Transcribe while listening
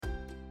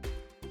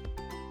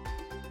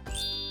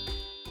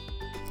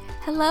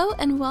Hello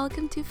and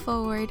welcome to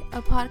Forward,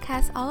 a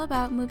podcast all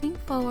about moving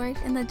forward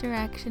in the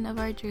direction of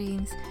our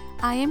dreams.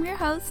 I am your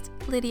host,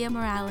 Lydia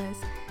Morales.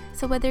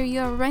 So whether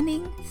you're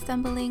running,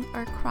 stumbling,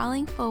 or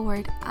crawling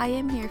forward, I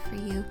am here for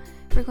you.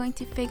 We're going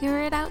to figure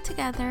it out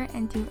together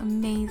and do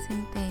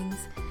amazing things.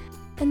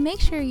 And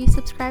make sure you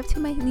subscribe to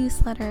my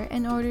newsletter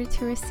in order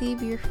to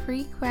receive your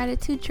free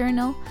gratitude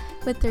journal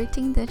with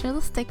 13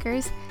 digital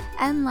stickers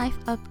and life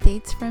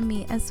updates from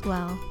me as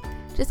well.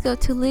 Just go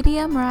to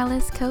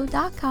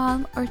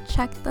lydiamoralesco.com or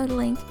check the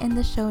link in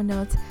the show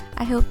notes.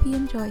 I hope you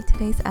enjoy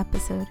today's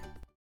episode.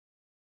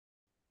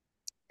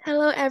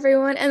 Hello,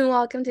 everyone, and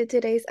welcome to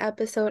today's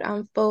episode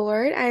on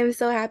Forward. I am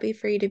so happy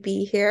for you to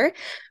be here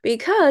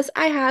because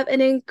I have an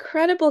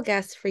incredible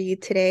guest for you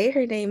today.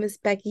 Her name is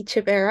Becky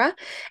Chipera,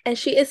 and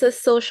she is a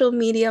social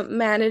media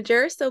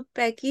manager. So,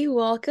 Becky,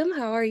 welcome.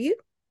 How are you?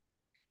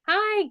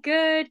 Hi,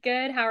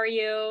 good. How are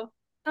you?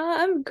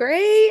 I'm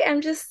great. I'm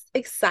just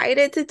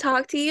excited to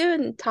talk to you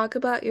and talk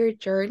about your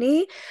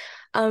journey.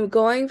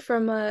 Going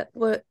from a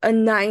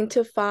 9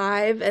 to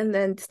 5 and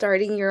then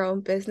starting your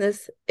own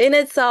business in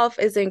itself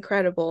is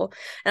incredible.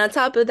 And on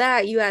top of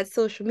that, you add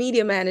social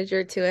media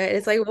manager to it.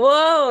 It's like,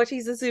 whoa,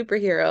 she's a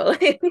superhero.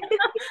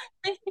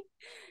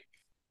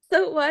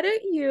 So why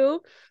don't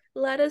you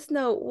let us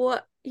know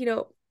what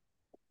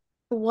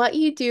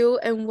you do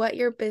and what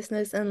your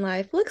business and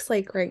life looks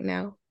like right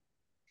now?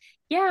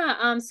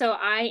 So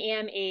I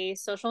am a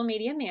social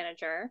media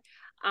manager.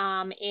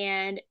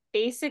 And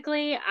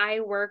basically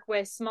I work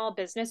with small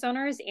business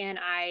owners and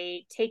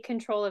I take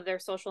control of their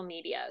social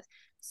media.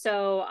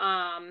 So,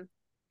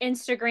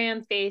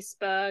 Instagram,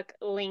 Facebook,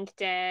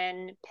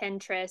 LinkedIn,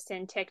 Pinterest,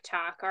 and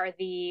TikTok are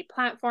the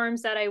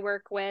platforms that I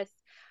work with.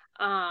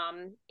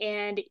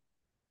 And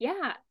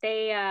yeah,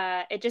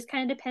 it just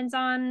kind of depends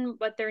on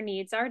what their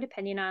needs are,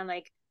 depending on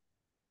like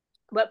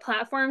what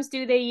platforms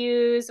do they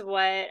use,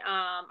 what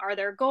are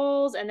their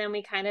goals, and then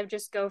we kind of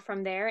just go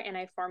from there and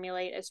I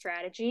formulate a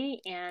strategy.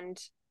 And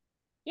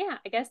yeah,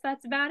 I guess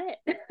that's about it.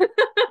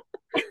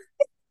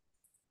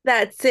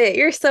 That's it.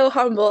 You're so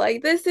humble.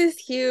 Like, this is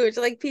huge.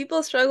 Like,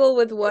 people struggle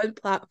with one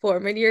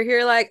platform, and you're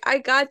here, like, I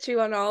got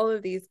you on all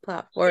of these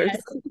platforms.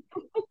 Yes.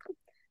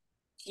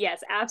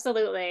 Yes,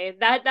 absolutely.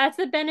 That's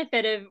the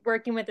benefit of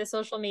working with a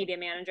social media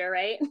manager,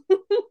 right?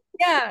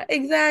 Yeah,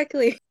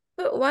 exactly.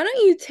 But why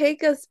don't you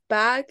take us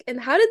back and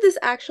how did this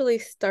actually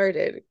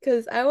started?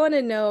 Because I want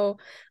to know,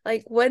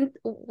 like,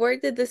 where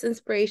did this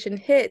inspiration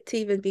hit to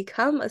even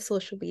become a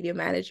social media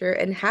manager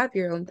and have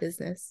your own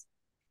business?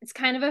 It's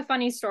kind of a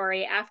funny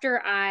story.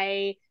 After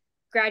I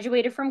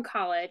graduated from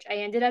college, I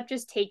ended up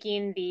just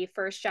taking the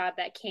first job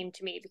that came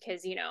to me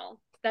because,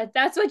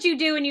 that's what you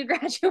do when you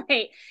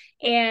graduate.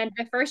 And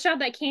the first job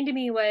that came to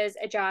me was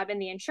a job in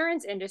the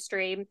insurance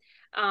industry.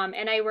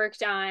 And I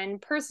worked on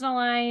personal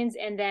lines.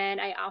 And then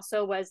I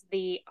also was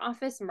the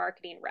office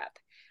marketing rep.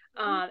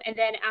 And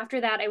then after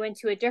that, I went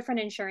to a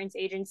different insurance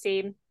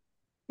agency.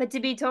 But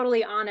to be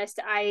totally honest,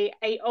 I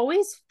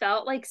always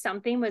felt like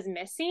something was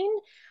missing.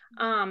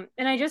 And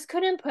I just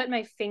couldn't put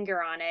my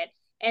finger on it.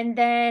 And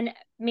then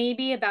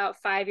maybe about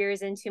 5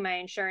 years into my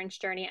insurance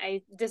journey,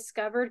 I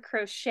discovered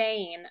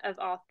crocheting of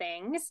all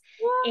things.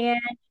 What?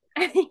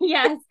 And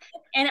yes,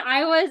 and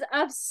I was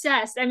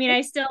obsessed. I mean,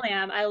 I still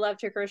am. I love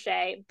to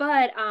crochet,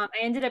 but I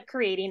ended up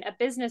creating a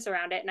business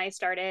around it and I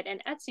started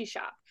an Etsy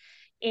shop.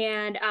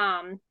 And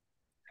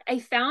I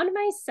found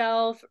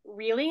myself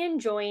really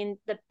enjoying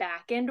the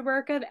back end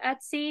work of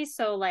Etsy.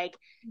 So, like,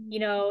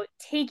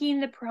 taking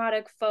the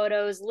product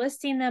photos,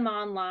 listing them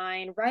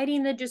online,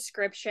 writing the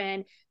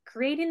description,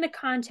 creating the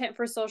content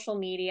for social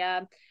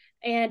media.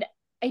 And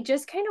I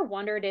just kind of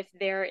wondered if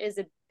there is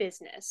a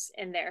business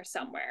in there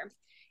somewhere.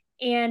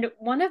 And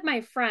one of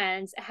my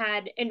friends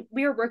and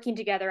we were working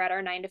together at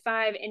our 9 to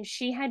 5, and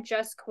she had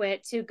just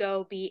quit to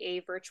go be a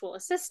virtual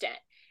assistant.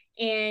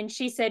 And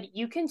she said,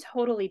 "You can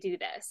totally do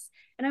this."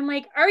 And I'm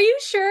like, "Are you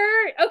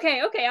sure?" Okay,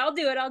 I'll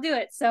do it. I'll do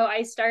it. So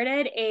I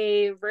started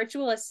a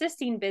virtual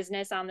assisting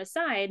business on the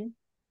side.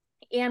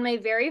 And my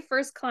very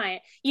first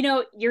client,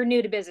 you're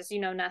new to business, you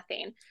know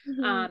nothing.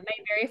 Mhm. My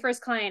very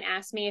first client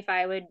asked me if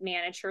I would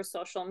manage her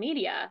social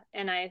media.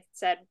 And I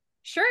said,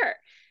 sure.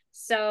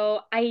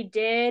 So I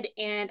did,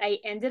 and I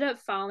ended up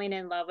falling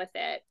in love with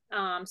it.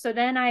 So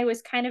then I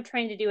was kind of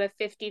trying to do a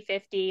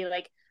 50-50,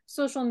 like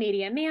social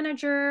media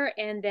manager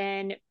and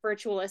then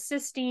virtual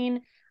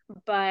assisting.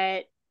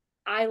 But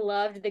I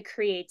loved the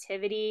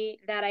creativity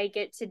that I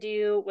get to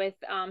do with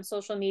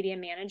social media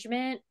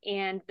management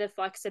and the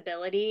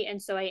flexibility. And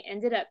so I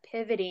ended up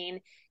pivoting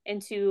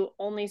into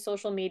only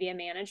social media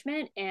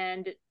management.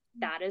 And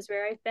that is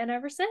where I've been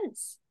ever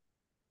since.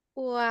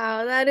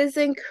 Wow, that is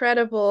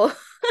incredible.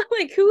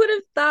 Like, who would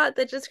have thought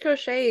that just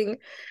crocheting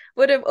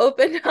would have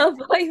opened up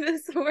like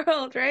this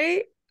world,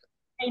 right?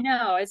 I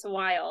know, it's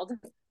wild.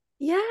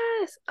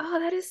 Yes. Oh,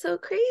 that is so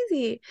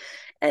crazy.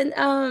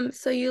 And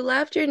so you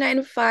left your 9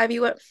 to 5,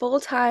 you went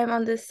full time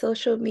on this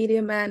social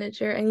media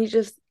manager, and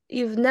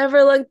you've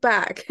never looked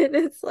back. And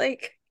it's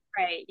like,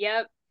 Right.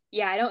 Yep.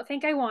 Yeah, I don't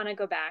think I want to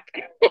go back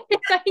if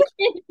I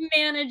can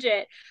manage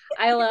it.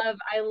 I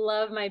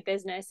love my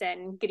business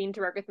and getting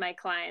to work with my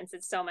clients.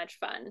 It's so much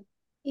fun.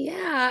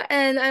 Yeah,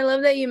 and I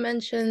love that you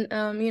mentioned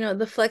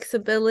the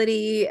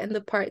flexibility and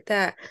the part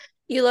that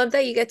you love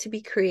that you get to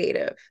be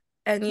creative.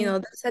 And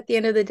this at the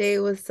end of the day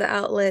was the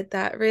outlet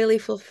that really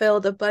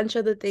fulfilled a bunch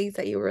of the things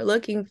that you were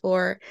looking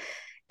for.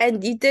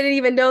 And you didn't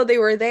even know they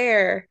were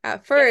there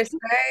at Yep, first,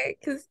 right?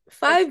 Because that's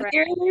five right.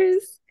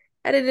 years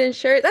at an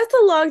insurance, that's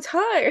a long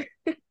time.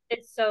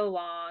 It's so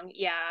long.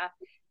 Yeah.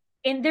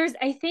 And there's,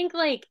 I think,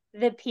 like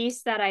the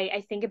piece that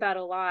I think about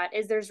a lot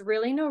is there's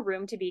really no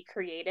room to be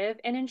creative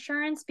in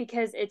insurance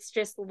because it's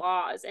just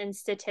laws and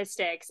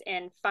statistics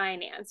and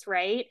finance,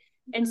 right?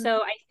 And Mhm.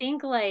 so I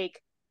think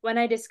like when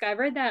I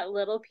discovered that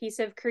little piece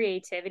of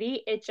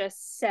creativity, it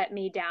just set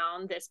me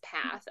down this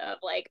path of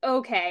like,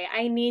 okay,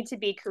 I need to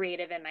be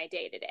creative in my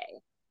day to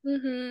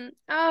day.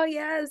 Oh,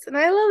 yes. And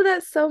I love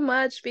that so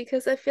much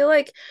because I feel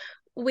like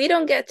we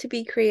don't get to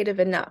be creative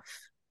enough,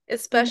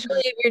 especially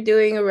Mhm. if you're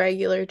doing a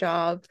regular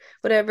job,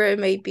 whatever it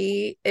may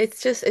be.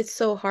 It's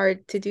so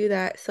hard to do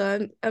that.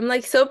 So I'm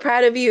like so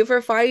proud of you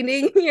for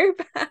finding your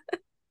path.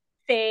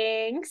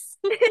 Thanks.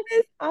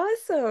 It's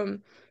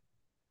awesome.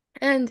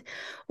 And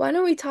why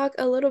don't we talk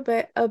a little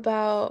bit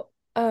about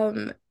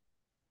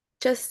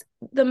just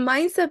the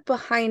mindset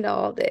behind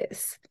all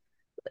this?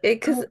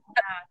 Because Oh,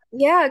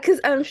 yeah,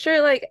 because I'm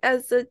sure like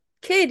as a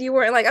kid you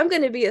weren't like I'm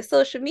gonna be a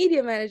social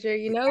media manager,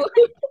 you know?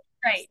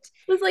 right.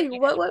 It was like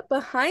what went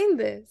behind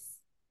this?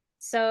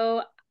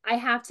 So I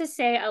have to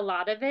say a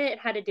lot of it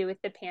had to do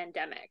with the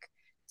pandemic.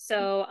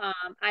 So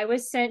I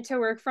was sent to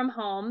work from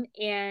home,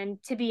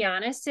 and to be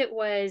honest, it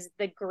was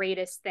the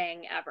greatest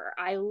thing ever.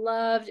 I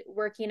loved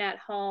working at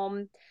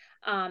home.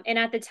 And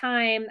at the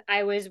time,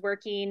 I was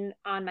working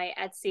on my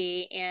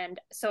Etsy, and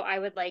so I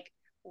would like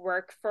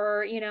work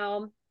for,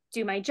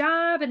 do my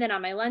job, and then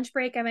on my lunch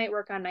break, I might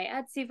work on my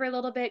Etsy for a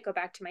little bit, go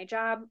back to my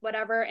job,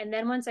 whatever. And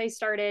then once I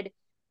started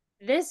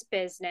this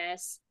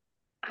business,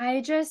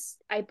 I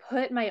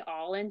put my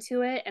all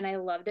into it and I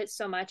loved it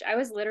so much. I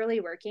was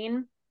literally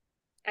working.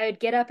 I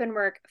would get up and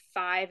work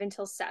 5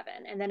 until 7,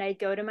 and then I'd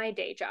go to my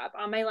day job.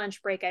 On my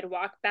lunch break, I'd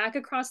walk back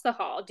across the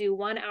hall, do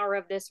 1 hour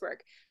of this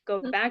work,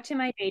 go back to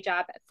my day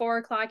job. At 4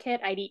 o'clock hit,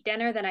 I'd eat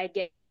dinner, then I'd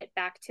get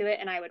back to it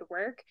and I would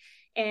work.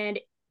 And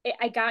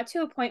I got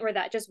to a point where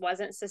that just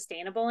wasn't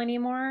sustainable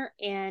anymore,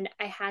 and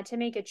I had to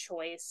make a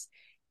choice.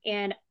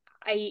 And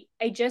I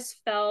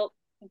just felt,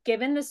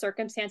 given the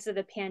circumstances of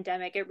the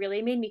pandemic, it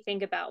really made me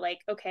think about like,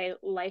 okay,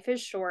 life is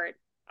short.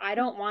 I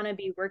don't want to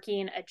be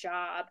working a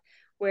job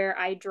where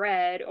I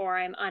dread or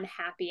I'm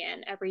unhappy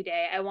in every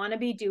day. I want to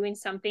be doing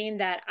something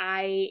that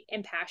I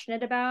am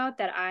passionate about,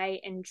 that I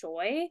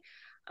enjoy.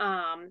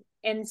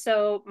 And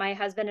so my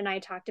husband and I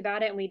talked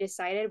about it, and we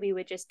decided we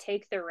would just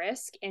take the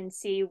risk and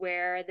see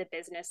where the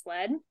business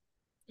led.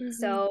 Mhm.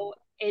 So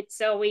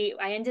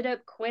I ended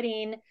up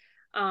quitting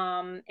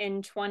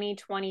in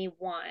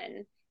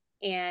 2021,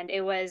 and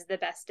it was the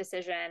best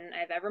decision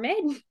I've ever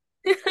made.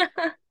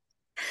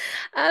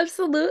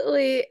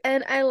 Absolutely.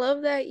 And I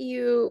love that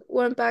you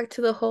went back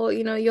to the whole,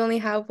 you only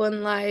have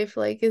one life.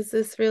 Like, is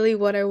this really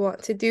what I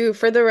want to do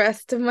for the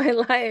rest of my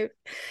life?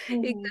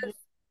 Mhm. Because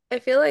I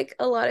feel like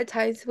a lot of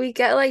times we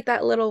get like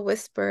that little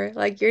whisper,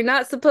 like you're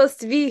not supposed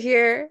to be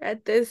here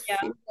at this,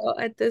 Yeah.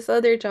 at this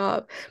other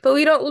job, but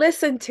we don't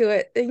listen to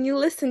it. Then you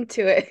listen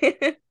to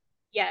it.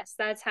 Yes,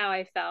 that's how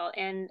I felt.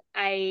 And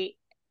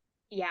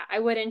yeah, I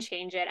wouldn't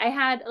change it. I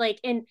had like,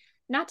 and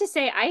not to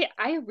say,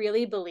 I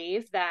really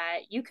believe that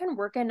you can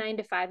work a 9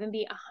 to 5 and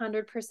be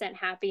 100%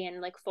 happy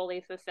and like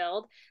fully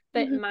fulfilled.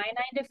 But Mhm. my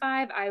 9 to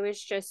 5, I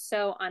was just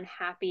so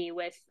unhappy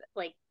with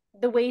like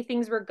the way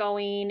things were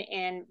going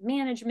and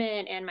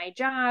management and my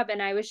job.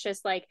 And I was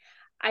just like,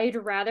 I'd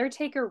rather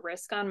take a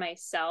risk on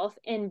myself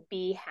and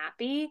be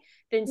happy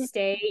than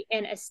stay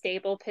in a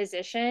stable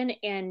position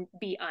and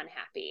be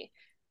unhappy.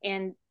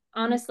 And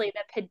honestly,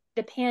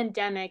 the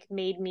pandemic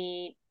made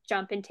me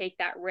jump and take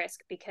that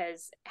risk,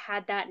 because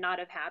had that not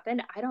have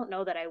happened, I don't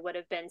know that I would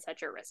have been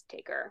such a risk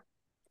taker.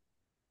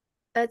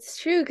 That's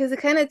true, because it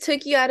kind of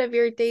took you out of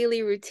your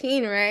daily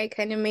routine, right?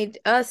 Kind of made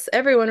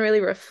everyone really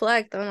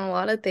reflect on a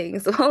lot of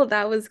things while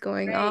that was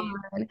going on.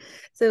 Right.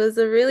 So it was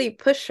a really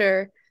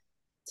pusher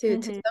to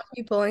Mm-hmm. some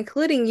people,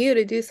 including you,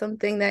 to do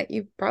something that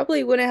you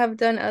probably wouldn't have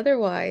done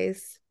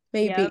otherwise,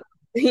 maybe, Yep.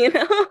 you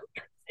know?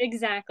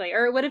 Exactly.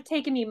 Or it would have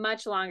taken me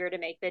much longer to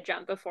make the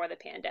jump before the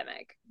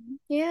pandemic.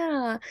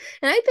 Yeah.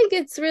 And I think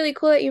it's really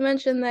cool that you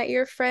mentioned that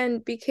your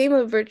friend became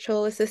a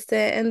virtual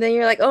assistant and then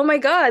you're like, oh my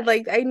God,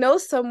 like I know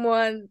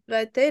someone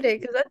that did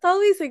it, because that's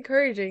always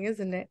encouraging,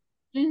 isn't it?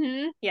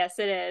 Yes,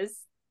 it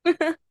is.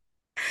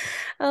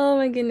 Oh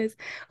my goodness.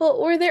 Well,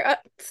 was there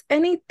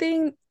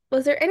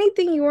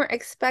anything you weren't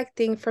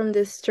expecting from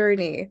this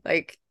journey?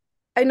 Like,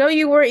 I know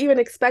you weren't even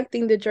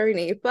expecting the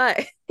journey,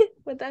 but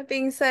with that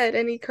being said,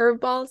 any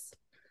curveballs?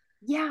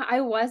 Yeah, I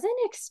wasn't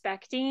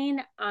expecting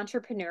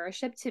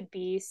entrepreneurship to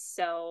be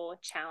so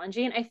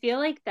challenging. I feel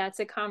like that's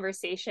a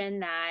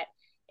conversation that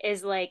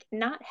is like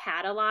not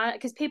had a lot,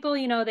 because people,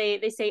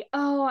 they say,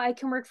 oh, I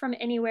can work from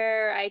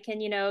anywhere, I can,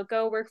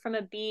 go work from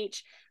a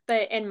beach.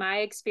 But in my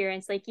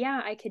experience, like,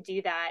 yeah, I could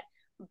do that,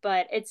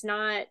 but it's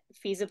not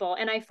feasible.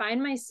 And I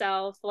find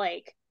myself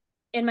like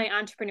in my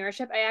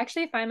entrepreneurship, I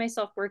actually find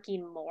myself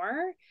working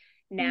more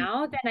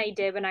now than I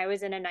did when I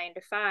was in a 9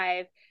 to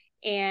 5.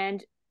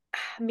 And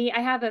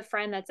I have a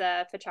friend that's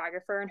a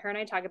photographer, and her and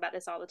I talk about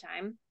this all the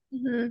time.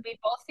 Mm-hmm. We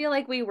both feel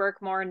like we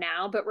work more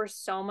now, but we're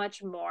so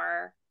much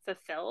more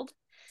fulfilled.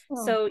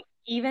 Oh. So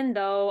even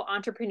though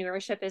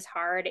entrepreneurship is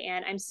hard,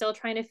 and I'm still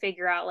trying to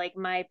figure out like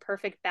my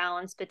perfect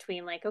balance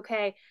between like,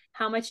 okay,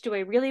 how much do I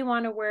really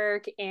want to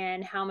work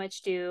and how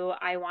much do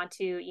I want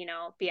to,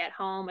 be at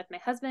home with my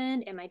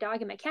husband and my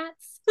dog and my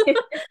cats.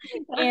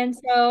 And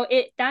so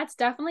that's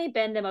definitely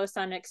been the most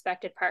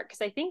unexpected part,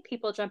 because I think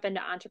people jump into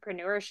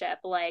entrepreneurship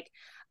like,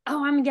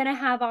 oh, I'm going to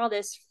have all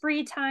this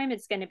free time,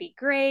 it's going to be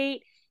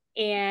great.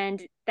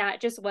 And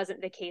that just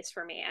wasn't the case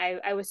for me.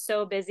 I was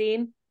so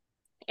busy,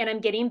 and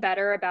I'm getting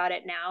better about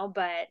it now,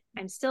 but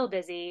I'm still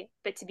busy.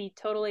 But to be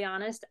totally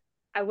honest,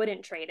 I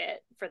wouldn't trade it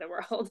for the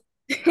world.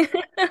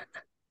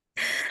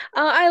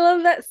 Oh, I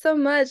love that so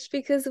much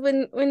because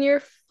when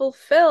you're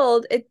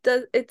fulfilled,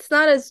 it's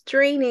not as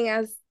draining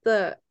as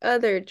the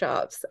other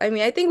jobs. I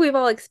mean, I think we've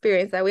all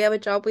experienced that. We have a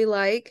job we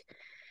like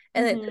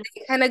and Mm-hmm.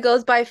 it kind of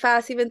goes by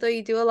fast even though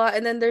you do a lot.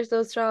 And then there's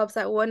those jobs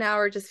that 1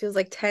 hour just feels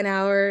like 10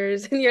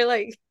 hours and you're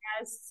like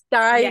Yes. Yeah.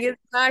 dying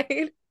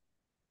inside.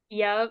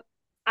 Yep.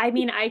 I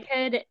mean,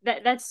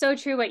 that's so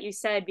true what you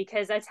said,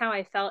 because that's how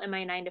I felt in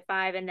my 9 to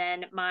 5. And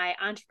then my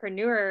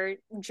entrepreneur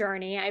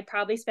journey, I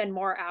probably spend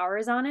more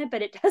hours on it,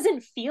 but it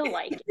doesn't feel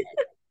like it.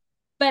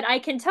 But I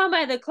can tell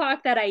by the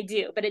clock that I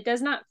do, but it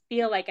does not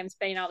feel like I'm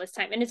spending all this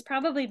time. And it's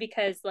probably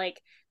because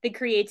like the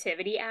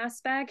creativity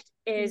aspect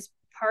is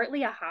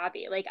partly a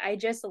hobby. Like I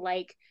just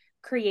like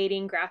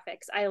creating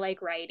graphics. I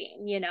like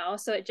writing,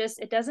 so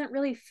it doesn't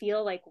really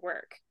feel like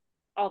work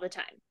all the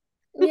time.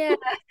 Yeah,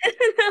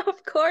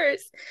 of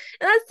course.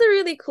 And that's the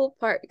really cool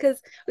part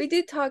because we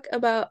do talk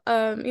about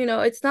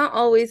it's not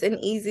always an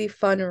easy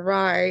fun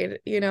ride.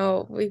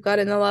 We've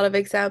gotten a lot of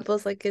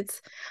examples like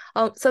it's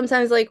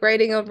sometimes like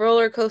riding a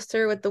roller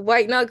coaster with the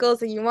white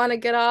knuckles and you want to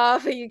get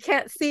off and you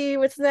can't see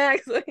what's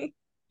next.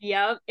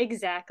 Yep,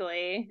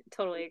 exactly.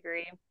 Totally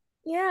agree.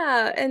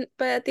 Yeah, and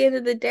but at the end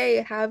of the day,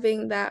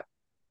 having that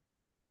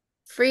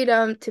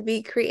freedom to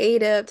be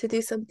creative, to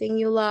do something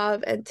you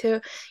love and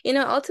to,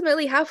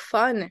 ultimately have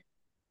fun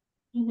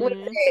with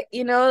Hmm.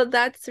 it,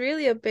 that's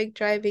really a big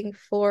driving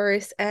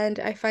force. And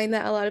I find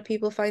that a lot of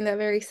people find that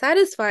very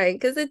satisfying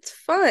because it's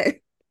fun.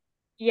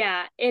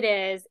 Yeah, it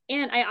is.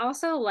 And I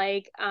also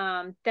like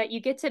that you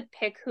get to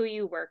pick who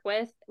you work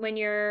with when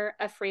you're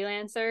a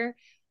freelancer,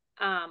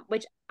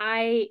 which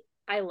I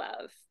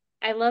love.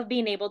 I love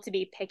being able to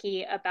be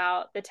picky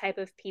about the type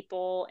of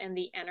people and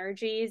the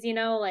energies,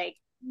 like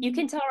you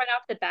can tell right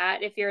off the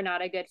bat if you're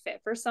not a good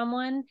fit for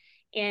someone.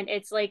 And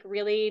it's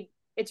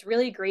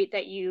really great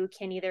that you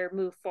can either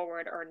move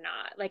forward or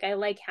not. Like I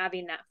like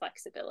having that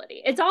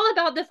flexibility. It's all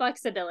about the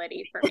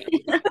flexibility for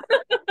me.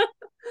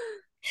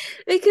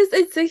 Because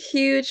it's a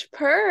huge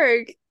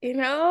perk, like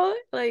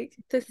Mhm.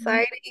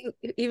 deciding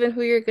even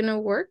who you're gonna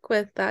work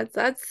with.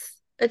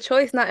 That's a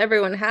choice not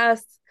everyone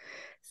has.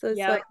 So it's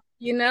like,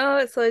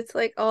 Yep. so it's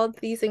like all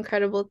these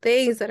incredible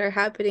things that are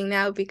happening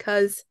now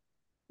because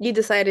you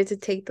decided to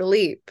take the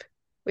leap,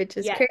 which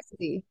is Yes.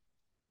 crazy.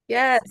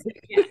 Yes. Yes.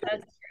 Yeah,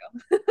 that's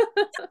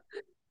true.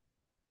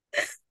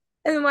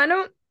 And why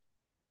don't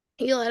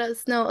you let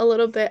us know a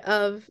little bit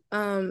of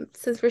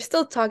since we're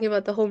still talking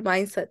about the whole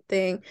mindset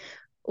thing,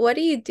 what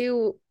do you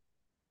do?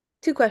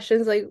 Two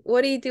questions, like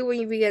what do you do when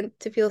you begin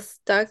to feel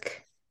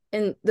stuck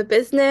in the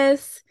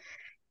business?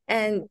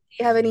 And do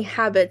you have any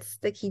habits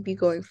that keep you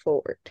going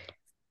forward?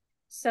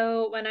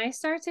 So when I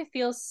start to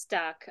feel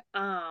stuck,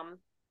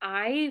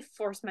 I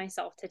force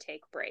myself to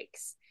take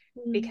breaks,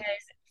 Mm. because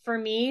for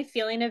me,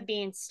 feeling of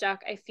being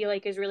stuck, I feel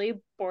like is really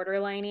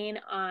borderlining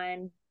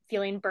on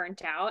feeling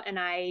burnt out, and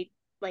I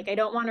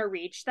don't want to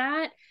reach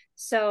that.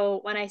 So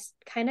when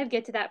kind of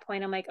get to that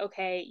point, I'm like,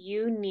 okay,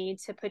 you need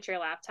to put your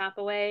laptop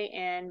away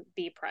and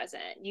be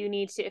present. You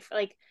need to, if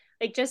like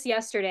just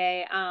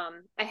yesterday,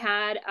 I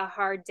had a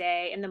hard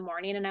day in the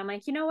morning, and I'm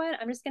like, you know what,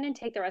 I'm just going to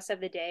take the rest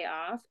of the day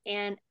off,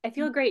 and I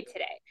feel great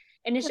today.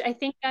 And I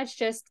think that's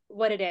just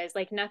what it is.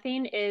 Like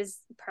nothing is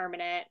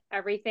permanent,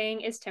 everything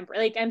is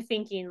temporary. Like I'm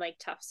thinking like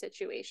tough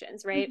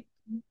situations, right?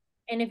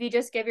 And if you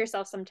just give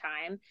yourself some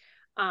time,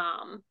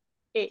 um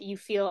you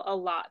feel a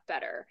lot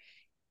better.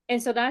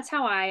 And so that's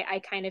how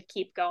I kind of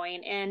keep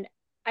going. And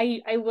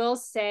I will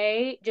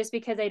say, just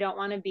because I don't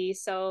want to be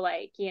so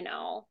like,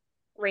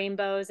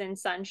 rainbows and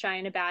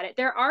sunshine about it,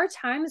 there are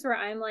times where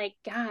I'm like,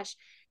 gosh,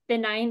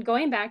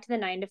 going back to the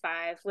 9 to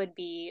 5 would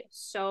be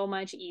so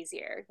much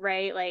easier,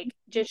 right? Like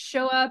just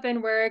show up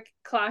and work,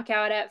 clock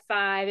out at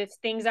 5. If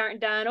things aren't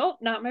done, oh,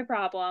 not my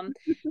problem.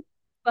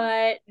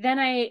 But then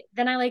I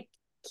like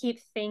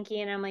keep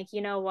thinking, I'm like,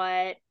 you know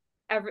what,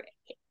 every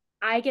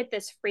I get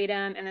this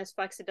freedom and this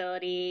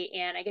flexibility,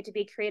 and I get to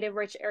be creative,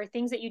 which are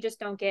things that you just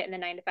don't get in the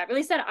 9 to 5. At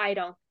least that I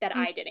didn't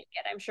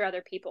get. I'm sure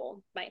other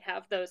people might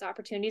have those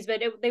opportunities,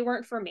 but they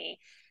weren't for me.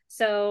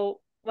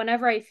 So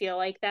whenever I feel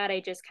like that, I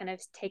just kind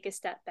of take a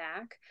step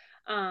back.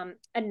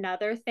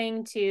 Another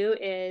thing too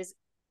is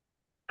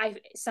I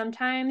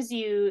sometimes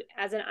you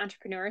as an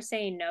entrepreneur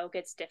saying no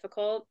gets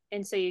difficult,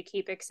 and so you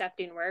keep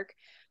accepting work.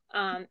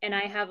 And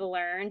I have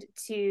learned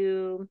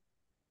to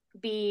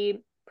be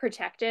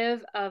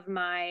protective of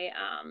my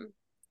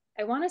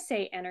I want to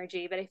say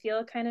energy, but I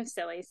feel kind of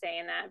silly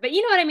saying that. But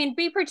you know what I mean?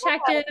 Be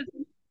protective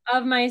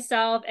of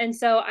myself. And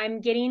so I'm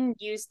getting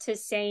used to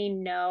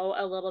saying no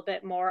a little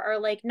bit more, or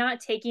like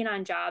not taking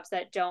on jobs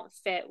that don't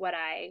fit what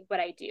I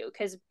do.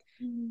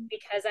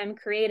 Because I'm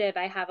creative,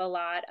 I have a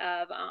lot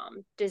of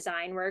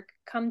design work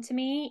come to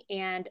me,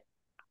 and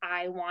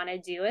I want to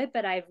do it,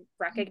 but I've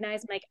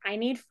recognized like I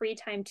need free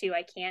time too.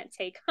 I can't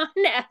take on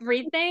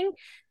everything.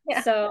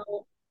 Yeah.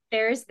 So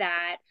there's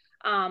that.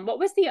 What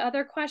was the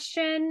other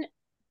question?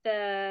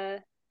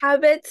 The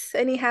Habits,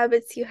 any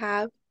habits you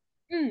have?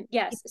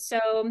 yes.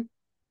 So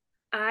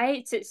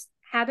I to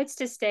habits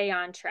to stay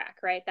on track,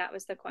 right? That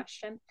was the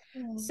question.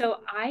 Mm. So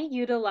I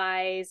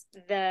utilize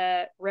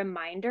the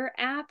reminder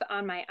app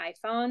on my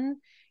iPhone,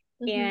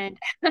 Mm-hmm. and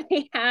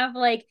I have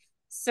like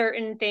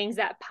certain things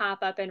that pop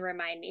up and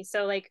remind me.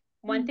 So like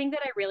one thing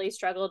that I really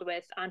struggled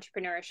with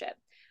entrepreneurship.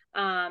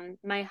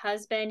 My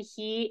husband,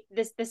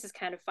 this is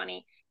kind of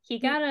funny. He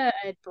got a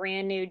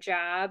brand new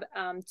job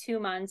 2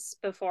 months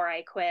before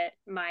I quit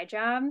my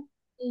job.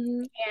 Mm-hmm.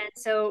 And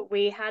so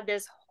we had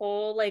this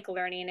whole like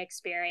learning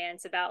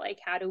experience about like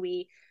how do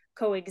we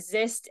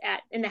coexist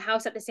at in the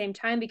house at the same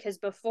time, because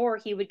before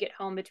he would get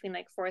home between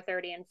like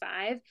 4:30 and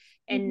 5,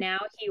 and Mm-hmm. now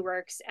he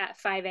works at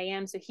 5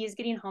 a.m. so he's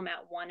getting home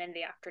at 1 in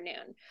the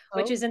afternoon,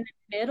 which Oh. is in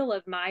the middle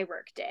of my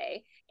work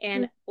day.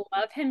 And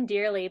love him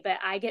dearly, but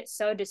I get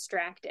so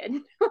distracted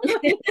when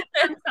he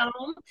comes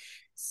home.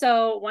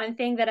 So one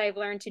thing that I've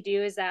learned to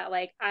do is that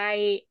like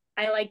I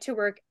like to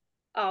work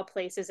all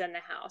places in the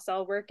house.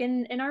 I'll work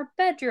in our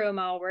bedroom,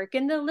 I'll work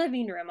in the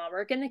living room, I'll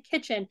work in the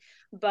kitchen.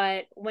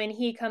 But when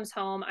he comes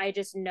home, I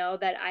just know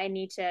that I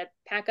need to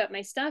pack up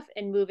my stuff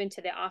and move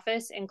into the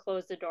office and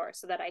close the door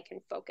so that I can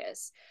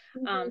focus.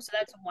 Mm-hmm. So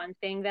that's one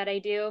thing that I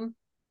do.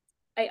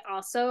 I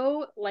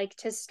also like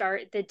to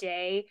start the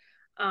day.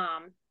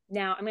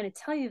 Now I'm going to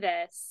tell you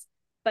this,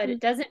 but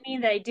it doesn't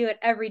mean that I do it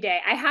every day.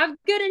 I have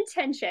good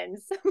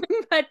intentions,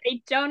 but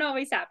they don't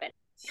always happen.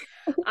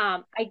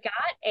 I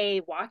got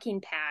a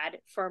walking pad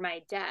for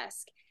my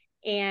desk.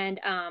 And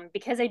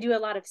because I do a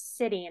lot of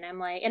sitting, I'm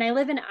like, and I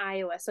live in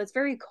Iowa, so it's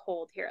very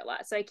cold here a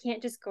lot. So I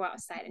can't just go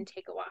outside and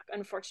take a walk,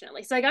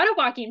 unfortunately. So I got a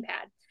walking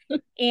pad.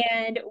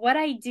 And what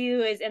I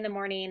do is in the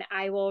morning,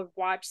 I will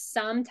watch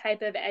some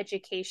type of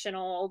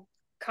educational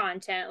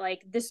content.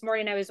 Like this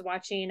morning, I was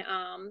watching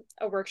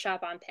a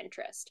workshop on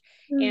Pinterest,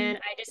 Mm-hmm. and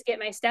I just get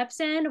my steps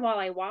in while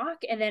I walk.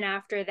 And then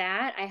after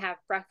that, I have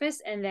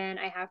breakfast, and then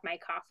I have my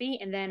coffee.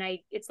 And then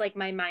it's like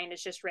my mind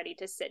is just ready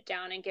to sit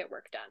down and get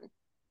work done.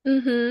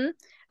 Mm-hmm.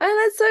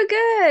 Oh, that's so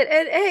good.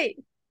 And hey,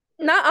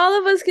 not all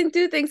of us can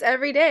do things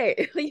every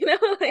day. Like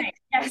Right.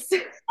 Yes.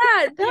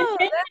 yeah, The no,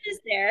 intention is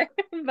there,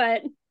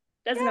 but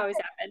doesn't always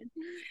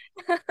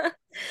happen.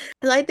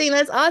 that I think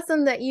that's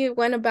awesome that you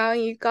went about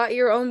and you got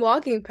your own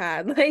walking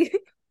pad. Like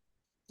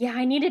Yeah,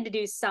 I needed to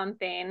do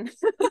something.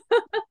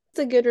 it's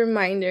a good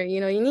reminder,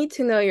 you need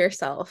to know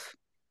yourself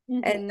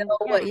and know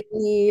what Yeah.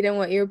 you need and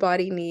what your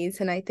body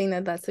needs. And I think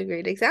that that's a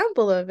great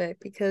example of it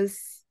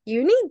because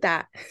you need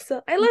that.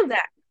 So I love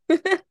that.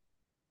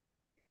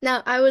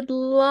 Now, I would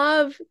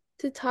love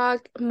to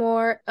talk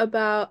more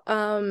about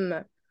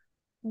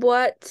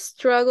what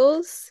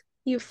struggles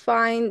you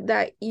find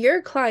that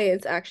your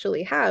clients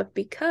actually have,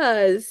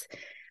 because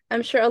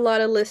I'm sure a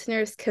lot of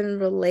listeners can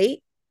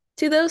relate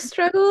to those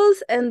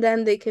struggles and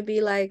then they could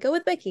be like, go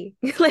with Becky.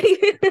 Like,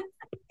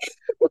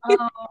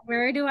 Oh,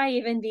 where do I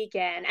even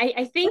begin?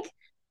 I think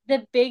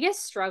the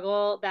biggest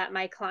struggle that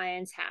my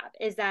clients have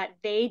is that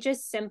they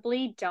just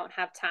simply don't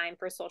have time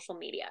for social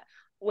media,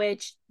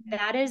 which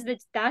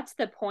that's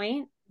the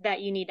point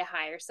that you need to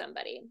hire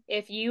somebody.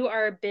 If you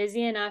are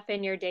busy enough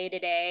in your day to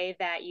day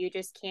that you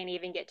just can't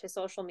even get to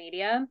social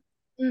media,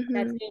 that's mm-hmm.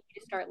 when you need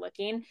to start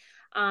looking.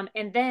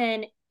 And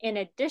then in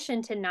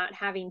addition to not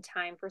having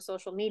time for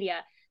social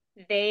media,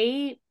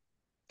 they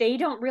they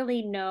don't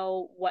really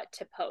know what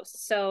to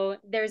post. So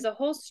there's a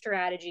whole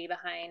strategy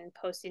behind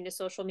posting to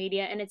social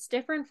media, and it's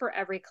different for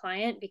every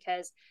client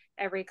because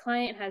every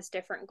client has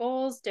different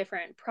goals,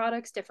 different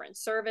products, different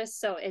service.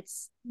 So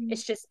it's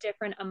just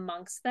different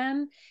amongst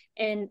them.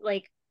 And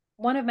like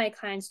one of my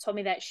clients told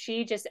me that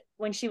she just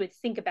when she would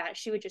think about it,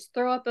 she would just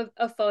throw up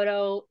a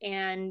photo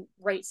and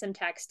write some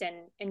text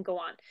and go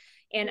on.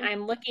 And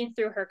I'm looking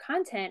through her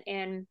content,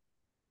 and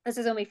this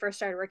is when we first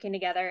started working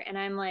together, and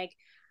I'm like,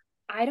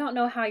 I don't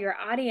know how your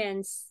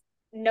audience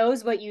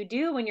knows what you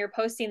do when you're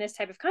posting this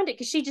type of content,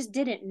 because she just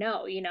didn't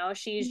know,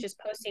 she's just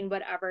posting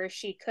whatever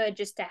she could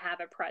just to have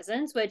a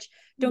presence, which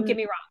don't Mm-hmm. get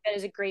me wrong, that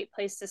is a great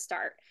place to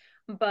start.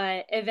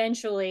 but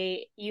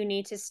eventually you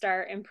need to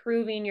start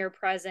improving your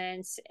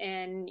presence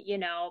and,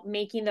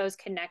 making those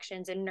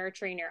connections and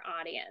nurturing your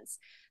audience.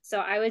 So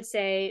I would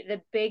say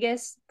the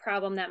biggest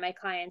problem that my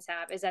clients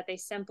have is that they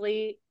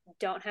simply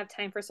don't have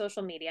time for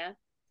social media.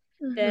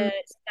 Mm-hmm. The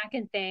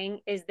second thing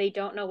is they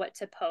don't know what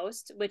to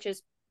post, which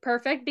is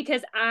perfect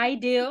because I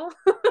do.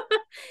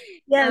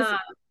 Yes. um,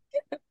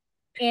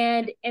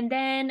 and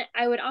then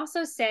I would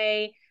also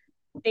say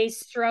they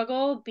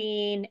struggle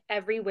being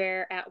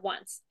everywhere at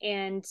once,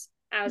 and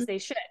as they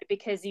should,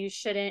 because you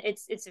shouldn't,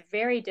 it's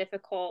very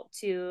difficult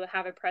to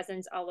have a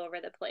presence all over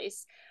the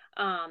place.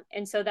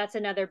 And so that's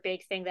another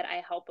big thing that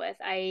I help with.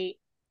 I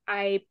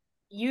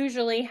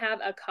usually have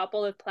a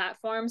couple of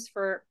platforms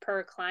for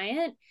per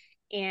client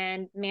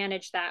and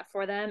manage that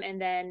for them.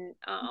 And then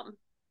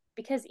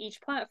because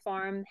each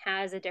platform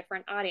has a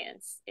different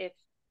audience, if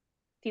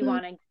you Mm-hmm.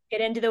 want to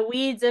get into the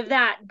weeds of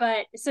that.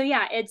 But so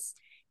yeah, it's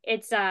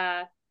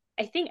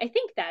I think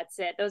that's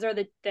it. Those are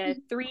the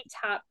three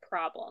top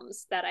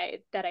problems that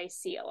I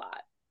see a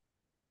lot.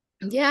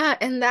 Yeah,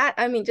 and that,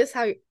 I mean, just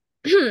how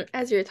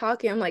as you're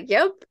talking, I'm like,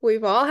 yep,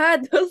 we've all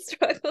had those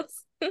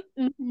struggles.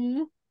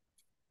 Mm-hmm.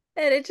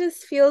 And it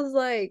just feels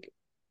like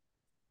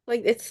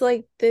it's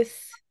like this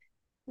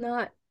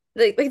not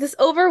like this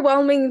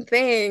overwhelming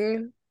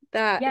thing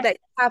that Yes, that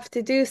you have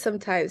to do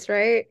sometimes,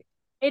 right?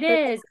 it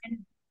For is.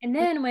 And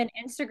then when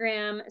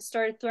Instagram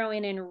started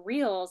throwing in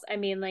reels, I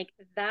mean, like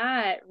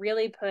that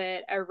really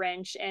put a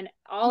wrench in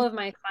all of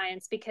my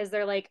clients because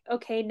they're like,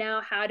 okay,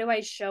 now how do I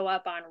show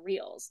up on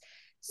reels?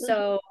 Mhm.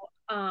 So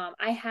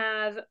I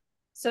have,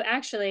 so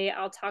actually,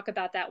 I'll talk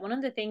about that. One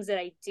of the things that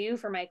I do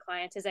for my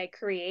clients is I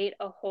create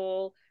a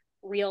whole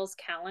reels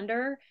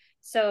calendar.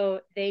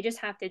 So they just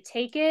have to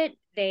take it.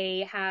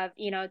 They have,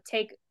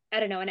 take I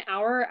don't know, an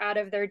hour out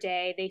of their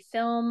day. They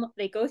film,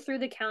 they go through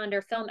the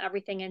calendar, film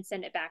everything, and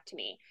send it back to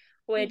me,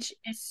 which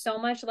is so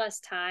much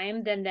less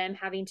time than them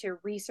having to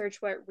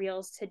research what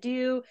reels to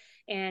do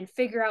and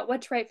figure out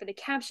what's right for the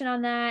caption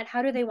on that.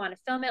 How do they want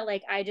to film it?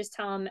 Like, I just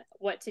tell them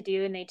what to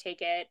do and they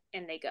take it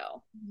and they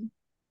go.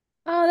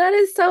 Oh, that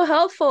is so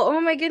helpful.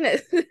 Oh my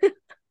goodness.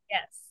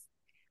 Yes.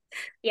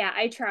 Yeah,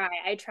 I try.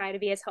 I try to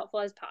be as helpful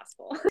as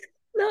possible.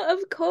 No,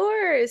 of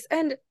course.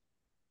 And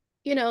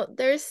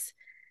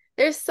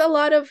there's a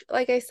lot of,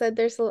 like I said,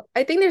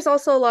 I think there's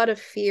also a lot of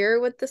fear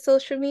with the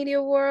social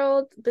media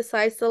world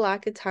besides the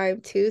lack of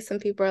time too. Some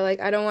people are like,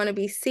 I don't want to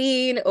be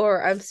seen,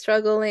 or I'm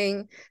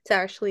struggling to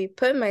actually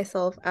put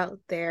myself out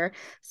there.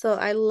 So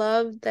I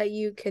love that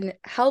you can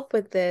help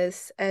with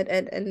this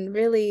and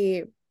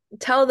really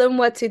tell them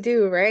what to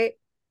do, right?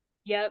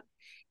 Yep.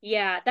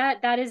 Yeah,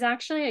 that is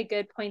actually a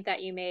good point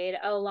that you made.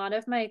 A lot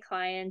of my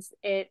clients,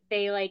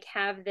 they like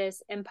have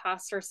this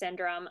imposter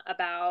syndrome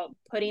about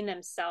putting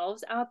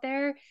themselves out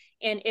there.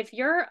 And if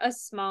you're a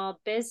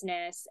small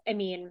business, I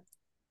mean,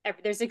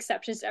 there's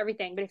exceptions to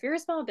everything, but if you're a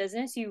small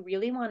business, you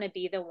really want to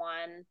be the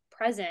one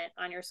present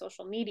on your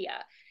social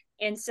media.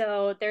 And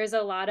so there's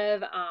a lot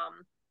of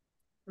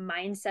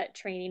mindset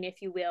training,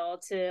 if you will,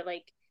 to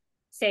like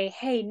say,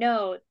 hey,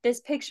 no,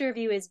 this picture of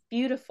you is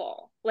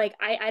beautiful. Like,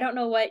 I don't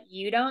know what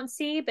you don't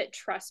see, but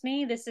trust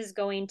me, this is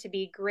going to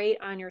be great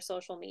on your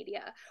social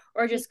media.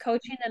 Or just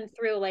coaching them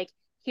through, like,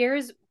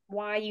 here's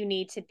why you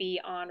need to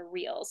be on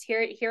reels.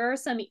 Here are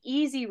some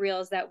easy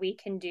reels that we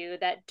can do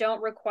that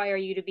don't require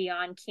you to be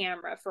on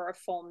camera for a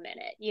full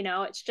minute.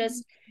 It's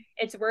just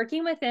it's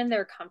working within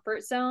their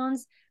comfort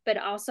zones, but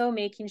also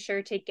making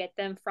sure to get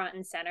them front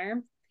and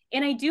center.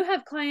 And I do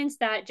have clients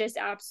that just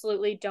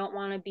absolutely don't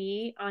want to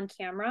be on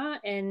camera,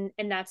 and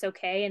that's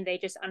okay, and they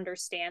just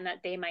understand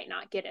that they might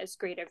not get as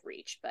great of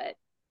reach. But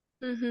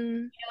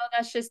Mm-hmm.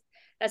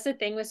 that's the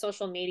thing with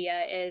social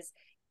media is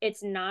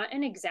it's not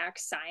an exact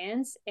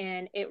science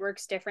and it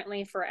works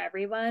differently for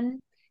everyone,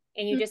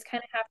 and you just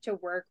kind of have to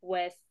work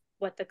with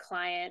what the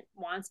client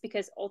wants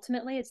because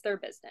ultimately it's their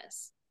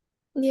business.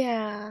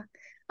 Yeah.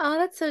 Oh,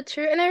 that's so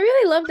true. And I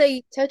really love that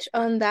you touch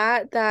on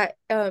that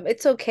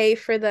it's okay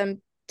for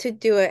them to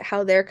do it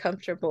how they're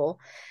comfortable.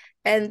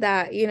 And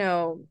that,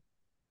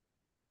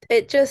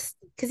 it just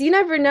because you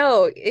never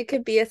know, it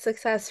could be a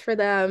success for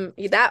them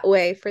that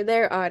way for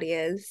their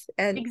audience.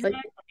 And like,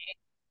 Exactly.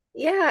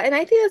 yeah, and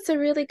I think that's a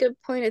really good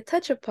point to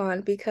touch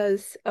upon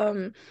because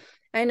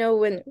I know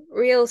when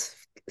Reels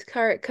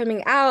start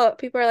coming out,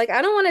 people are like,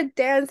 I don't want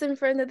to dance in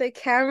front of the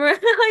camera.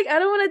 Like, I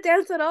don't want to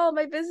dance at all.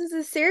 My business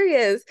is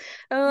serious.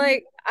 I'm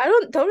like,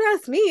 don't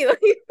ask me.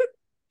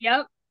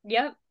 Yep.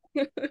 Yep.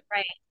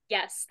 Right.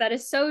 Yes, that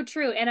is so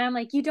true. And I'm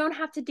like, you don't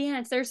have to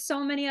dance. There's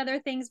so many other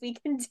things we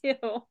can do.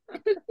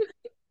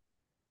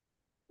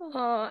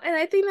 Oh, and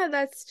I think that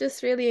that's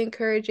just really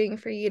encouraging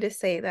for you to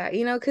say that,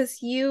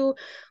 because you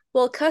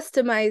will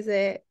customize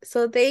it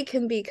so they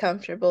can be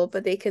comfortable,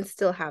 but they can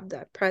still have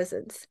that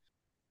presence.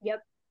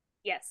 Yep.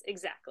 Yes,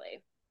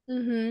 exactly.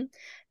 Mm-hmm.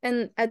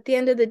 And at the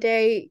end of the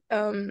day,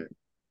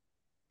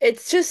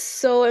 it's just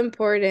so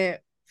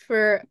important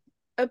for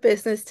a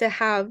business to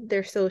have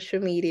their social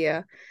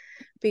media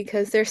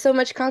because there's so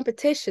much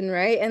competition,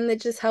 right? And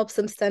it just helps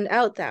them stand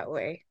out that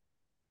way.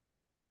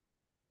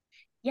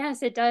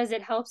 Yes, it does.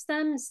 It helps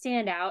them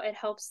stand out. It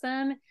helps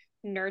them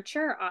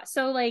nurture.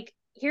 So like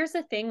here's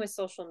the thing with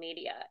social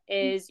media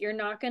is you're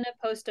not going to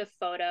post a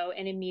photo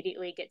and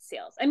immediately get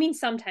sales. I mean,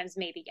 sometimes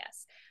maybe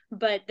yes,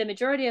 but the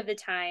majority of the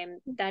time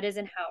that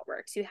isn't how it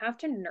works. You have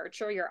to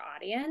nurture your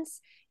audience,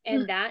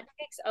 and that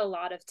takes a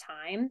lot of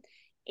time.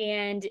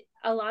 And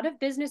a lot of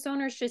business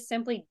owners just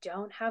simply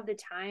don't have the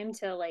time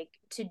to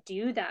to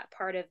do that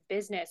part of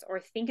business or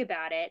think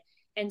about it.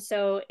 And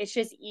so it's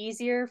just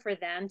easier for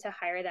them to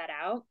hire that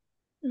out,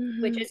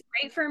 which Mm-hmm. is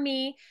great for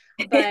me.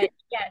 But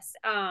yes,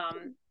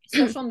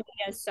 social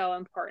media is so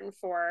important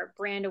for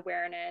brand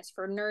awareness,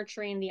 for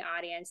nurturing the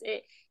audience.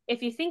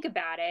 If you think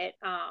about it,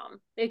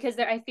 because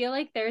I feel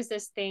like there's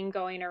this thing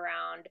going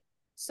around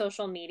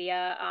social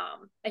media.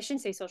 I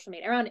shouldn't say social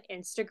media, around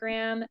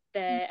Instagram.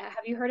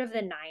 Have you heard of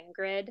the 9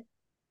 grid?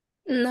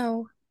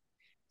 No.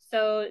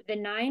 So the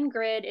 9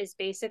 grid is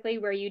basically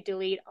where you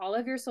delete all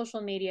of your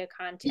social media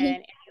content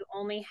and you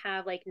only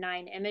have like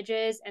 9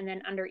 images, and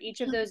then under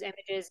each of those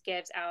images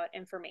gives out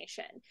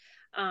information.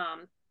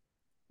 Um,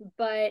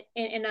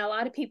 and a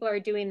lot of people are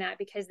doing that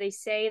because they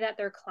say that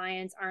their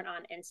clients aren't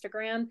on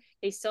Instagram.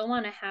 They still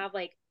want to have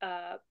like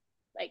a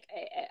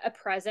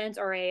presence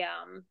or a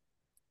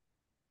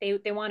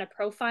they want a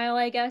profile,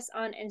 I guess,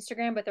 on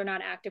Instagram, but they're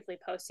not actively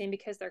posting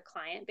because their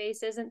client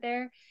base isn't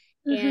there.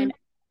 Mm-hmm. And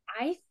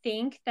I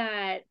think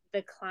that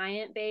the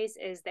client base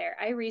is there.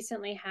 I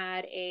recently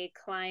had a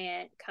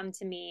client come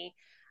to me.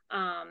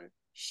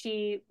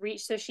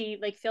 So she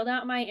like filled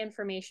out my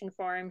information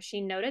form.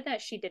 She noted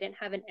that she didn't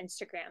have an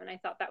Instagram, and I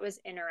thought that was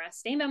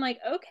interesting. But I'm like,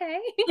 okay.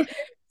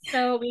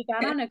 So we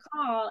got on a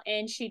call,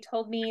 and she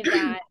told me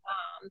that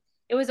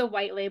it was a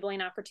white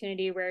labeling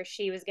opportunity where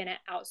she was going to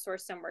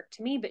outsource some work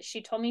to me, but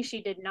she told me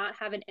she did not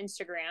have an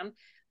Instagram,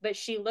 but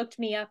she looked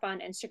me up on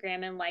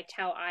Instagram and liked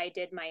how I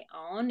did my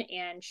own,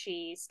 and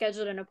she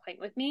scheduled an appointment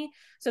with me.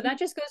 So that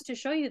just goes to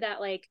show you that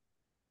like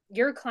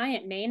your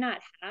client may not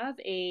have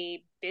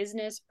a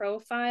business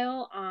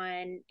profile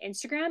on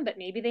Instagram, but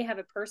maybe they have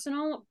a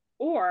personal,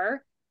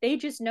 or they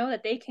just know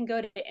that they can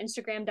go to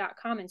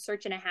Instagram.com and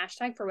search in a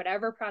hashtag for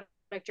whatever product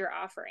you're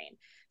offering.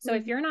 So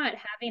if you're not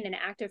having an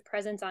active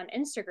presence on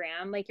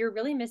Instagram, like you're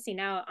really missing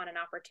out on an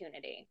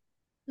opportunity.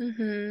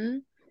 Mm-hmm.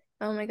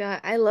 Oh my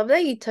God. I love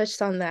that you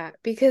touched on that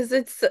because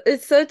it's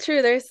so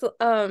true. There's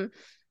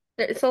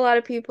a lot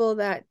of people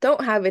that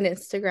don't have an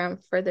Instagram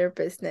for their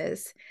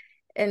business.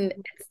 And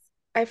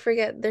I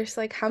forget there's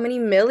like how many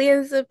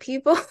millions of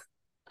people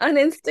on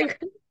Instagram.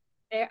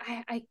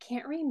 I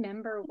can't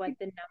remember what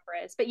the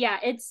number is, but yeah,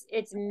 it's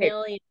Right.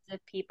 millions of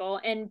people,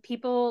 and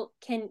people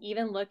can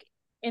even look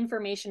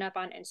information up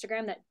on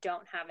Instagram that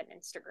don't have an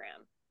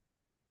Instagram.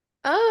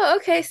 Oh,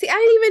 okay. See, I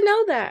didn't even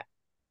know that.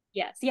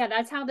 Yes, yeah,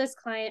 that's how this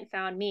client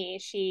found me.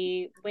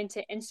 She went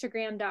to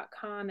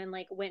Instagram.com and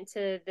like went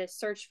to the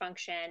search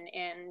function,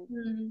 and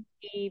Mm-hmm.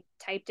 he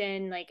typed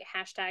in like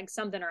hashtag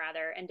something or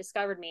other and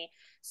discovered me.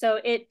 So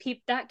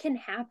that can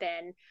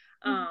happen.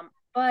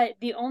 But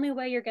the only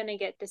way you're going to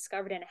get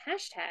discovered in a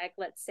hashtag,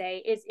 let's say,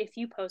 is if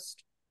you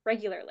post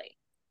regularly.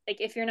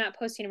 Like if you're not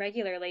posting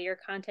regularly, your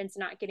content's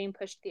not getting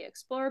pushed to the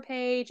explore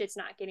page, it's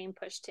not getting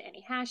pushed to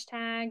any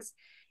hashtags,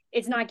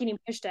 it's not getting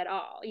pushed at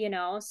all.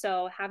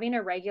 So having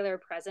a regular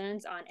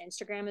presence on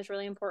Instagram is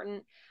really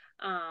important.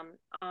 On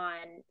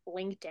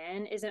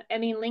LinkedIn isn't, I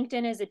mean,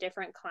 LinkedIn is a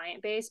different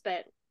client base,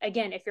 but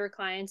again, if your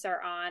clients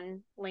are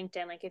on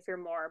LinkedIn, like if you're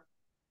more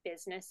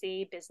business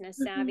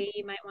Mm-hmm. savvy,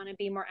 you might want to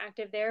be more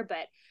active there.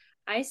 But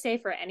I say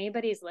for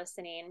anybody's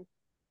listening,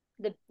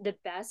 the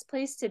best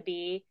place to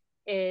be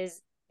is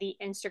the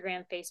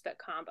Instagram Facebook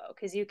combo,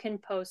 because you can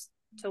post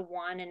to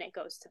one and it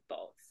goes to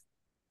both.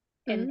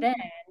 And then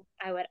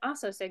I would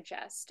also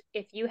suggest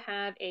if you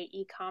have a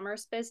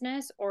e-commerce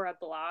business or a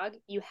blog,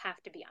 you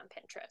have to be on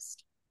Pinterest.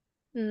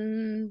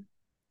 Mm-hmm.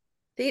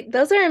 See,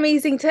 those are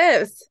amazing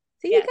tips.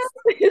 See, you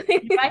Yes.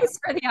 guys. Advice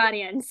for the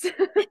audience.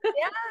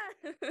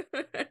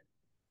 Yeah.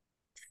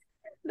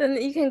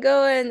 Then you can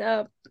go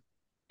and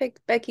pick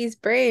Becky's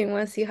brain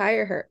once you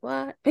hire her.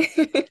 What?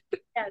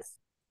 Yes.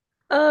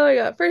 Oh my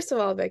God. First of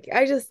all, Becky,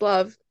 I just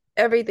love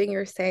everything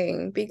you're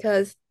saying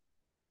because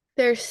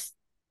there's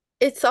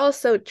it's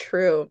also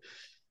true.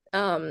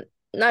 Um,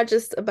 Not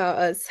just about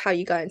us, how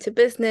you got into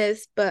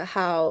business, but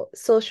how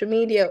social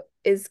media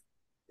is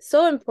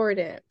so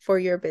important for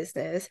your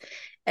business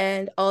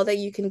and all that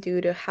you can do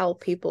to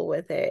help people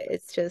with it.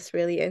 It's just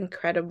really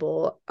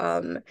incredible.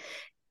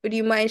 Would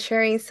you mind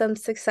sharing some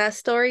success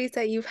stories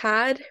that you've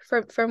had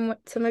from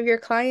some of your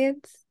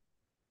clients?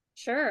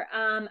 Sure.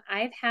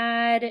 I've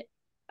had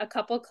a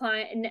couple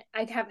client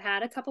I have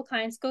had a couple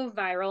clients go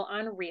viral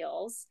on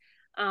Reels.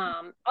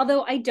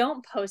 Although I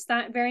don't post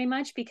that very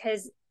much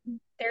because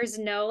there's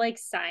no like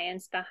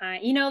science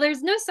behind,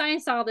 there's no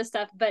science to all this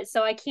stuff, but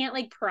so I can't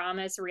like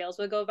promise Reels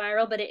will go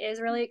viral, but it is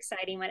really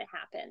exciting when it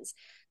happens.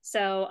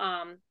 So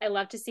I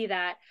love to see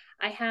that.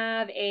 I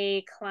have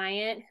a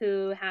client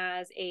who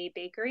has a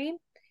bakery,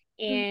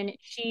 and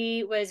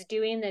she was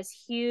doing this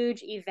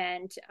huge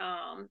event,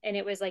 and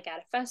it was like at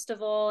a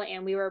festival,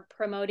 and we were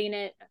promoting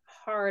it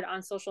hard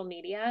on social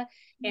media.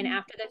 And Mhm.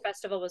 after the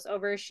festival was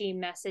over, she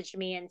messaged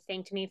me and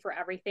thanked me for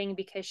everything,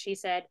 because she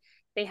said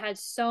they had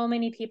so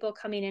many people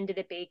coming into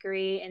the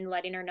bakery and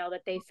letting her know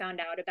that they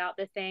found out about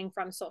the thing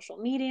from social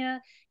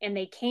media, and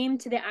they came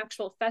to the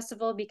actual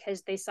festival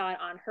because they saw it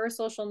on her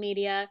social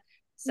media.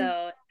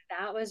 So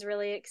that was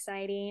really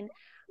exciting.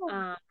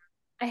 um,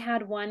 I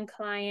had one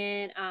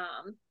client,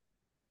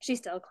 she's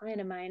still a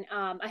client of mine.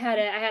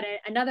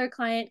 Another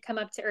client come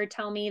up to or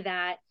tell me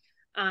that,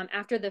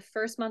 after the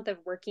first month of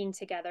working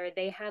together,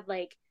 they had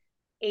like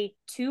a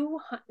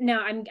two. No,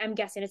 I'm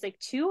guessing it's like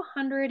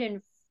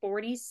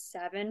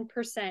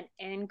 247%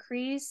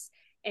 increase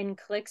in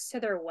clicks to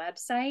their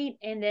website,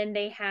 and then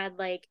they had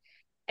like,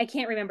 I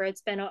can't remember.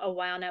 It's been a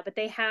while now, but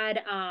they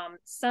had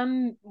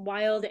some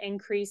wild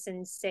increase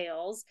in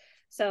sales.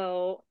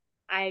 So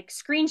I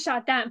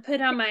screenshot that and put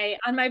it on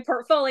my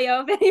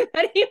portfolio if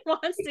anybody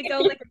wants to go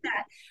look at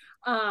that.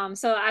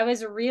 So I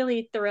was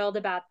really thrilled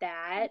about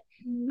that.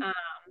 Mhm. Um,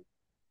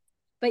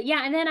 but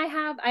yeah, and then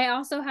I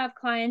also have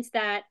clients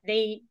that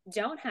they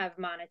don't have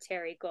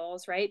monetary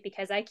goals, right?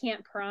 Because I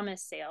can't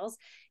promise sales.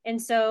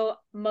 And so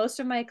most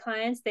of my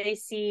clients, they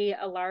see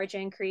a large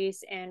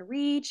increase in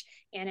reach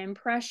and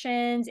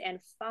impressions and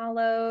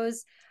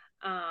follows.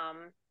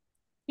 Um,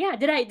 yeah,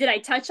 did I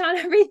touch on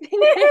everything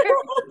there?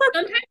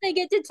 Sometimes I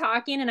get to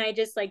talking and I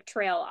just like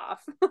trail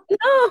off.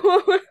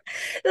 No,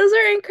 those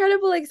are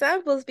incredible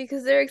examples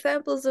because they're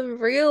examples of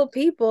real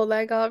people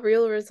that got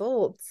real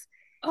results.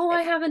 Oh,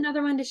 I have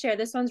another one to share.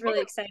 This one's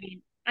really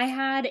exciting. I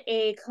had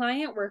a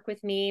client work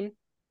with me.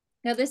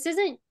 Now, this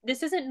isn't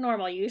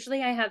normal.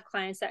 Usually I have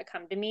clients that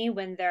come to me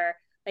when they're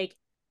like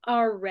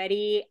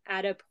already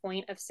at a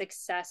point of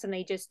success and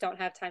they just don't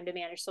have time to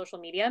manage social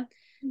media.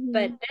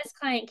 But Mhm. this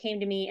client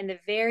came to me in the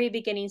very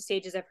beginning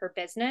stages of her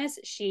business.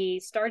 She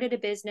started a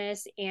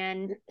business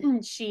and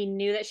she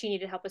knew that she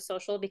needed help with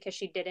social because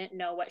she didn't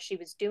know what she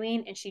was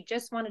doing and she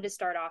just wanted to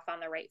start off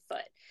on the right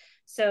foot.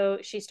 So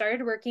she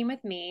started working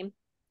with me.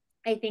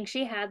 I think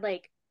she had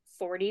like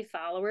 40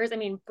 followers. I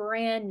mean,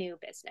 brand new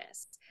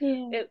business.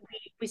 Yeah.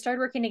 We started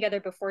working together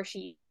before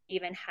she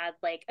even had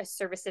like a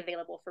service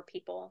available for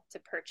people to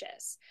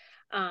purchase.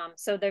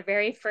 So the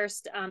very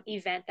first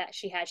event that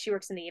she had, she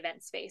works in the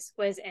event space,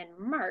 was in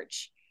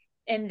March.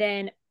 And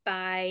then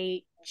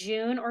by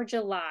June or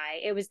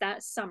July, it was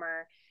that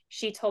summer,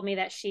 she told me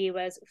that she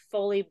was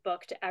fully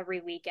booked every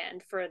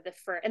weekend for the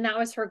first, and that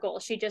was her goal.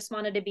 She just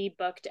wanted to be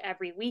booked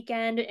every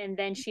weekend, and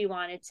then she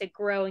wanted to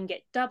grow and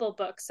get double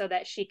booked so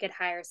that she could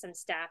hire some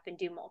staff and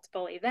do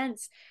multiple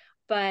events.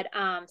 But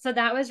so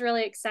that was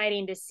really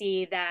exciting to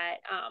see that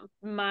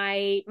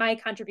my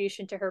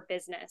contribution to her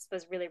business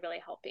was really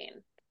really helping.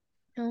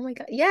 Oh my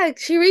God. Yeah,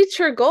 she reached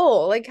her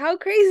goal. Like, how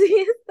crazy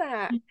is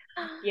that?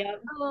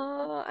 Yep.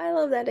 Oh, I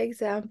love that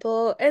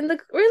example. And the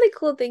really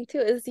cool thing too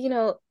is,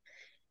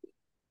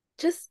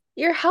 just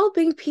you're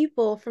helping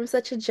people from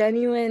such a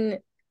genuine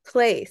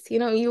place.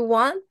 You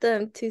want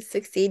them to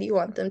succeed, you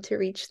want them to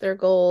reach their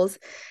goals.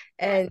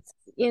 Yes.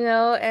 And,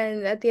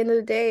 and at the end of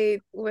the day,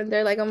 when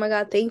they're like, oh my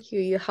God, thank you,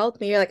 you helped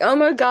me, you're like, oh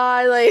my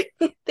God, like,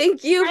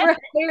 thank you for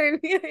hiring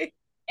me.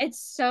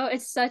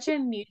 It's such a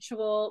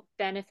mutual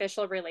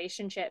beneficial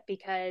relationship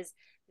because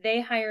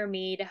they hire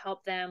me to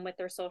help them with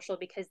their social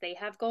because they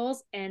have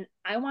goals and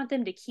I want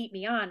them to keep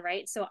me on,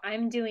 right? So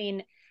I'm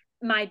doing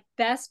my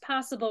best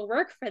possible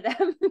work for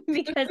them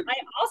because I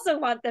also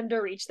want them to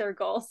reach their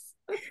goals.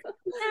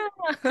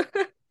 Yeah.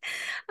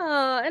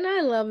 Oh, and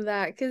I love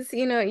that because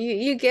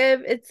you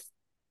give it's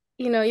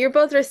you're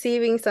both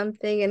receiving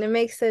something and it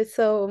makes it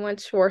so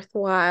much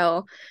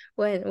worthwhile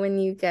when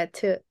you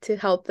get to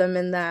help them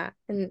in that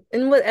and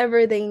in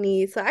whatever they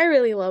need. So I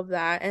really love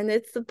that. And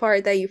it's the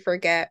part that you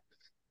forget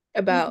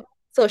Mhm. about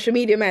social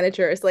media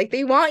managers. Like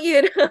they want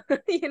you to,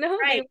 they Right. want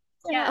you to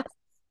Yes. help.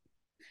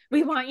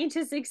 We want you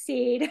to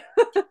succeed.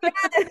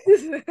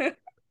 Yes.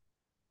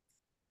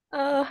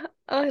 Oh,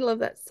 I love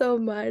that so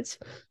much.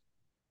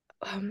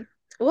 Um,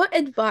 what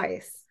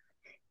advice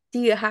do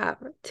you have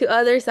to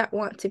others that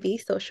want to be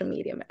social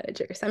media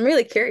managers? I'm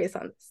really curious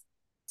on this.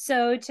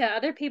 So, to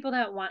other people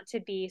that want to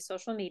be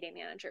social media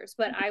managers,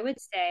 what I would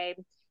say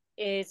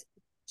is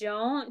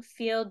don't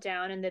feel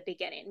down in the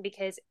beginning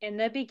because in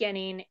the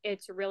beginning,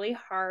 it's really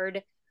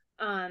hard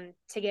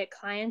to get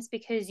clients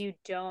because you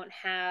don't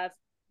have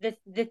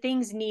the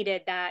things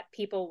needed that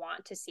people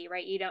want to see,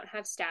 right? You don't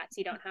have stats,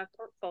 you don't have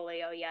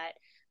portfolio yet.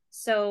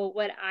 So,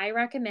 what I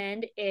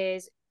recommend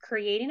is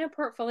creating a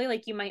portfolio.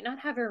 Like you might not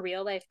have a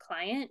real life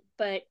client,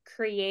 but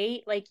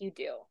create like you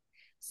do.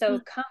 So,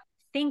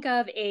 think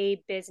of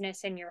a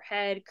business in your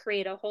head,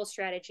 create a whole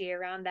strategy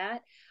around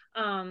that.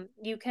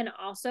 You can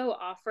also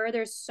offer,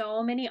 there's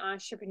so many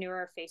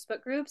entrepreneur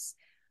Facebook groups.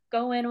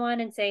 Go in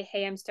one and say,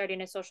 hey, I'm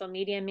starting a social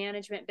media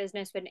management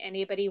business. Would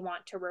anybody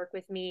want to work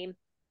with me?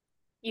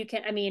 You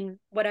can, I mean,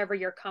 whatever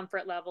your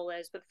comfort level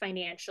is, but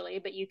financially,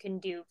 but you can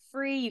do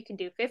free, you can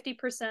do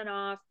 50%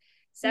 off.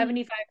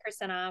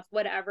 75% off,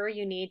 whatever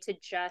you need to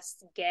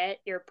just get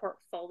your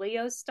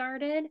portfolio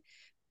started.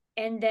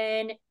 And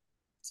then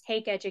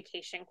take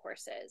education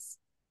courses.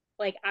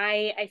 Like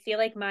I feel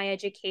like my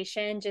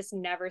education just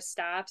never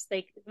stops.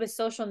 Like with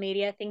social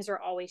media, things are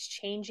always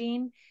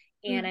changing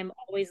and I'm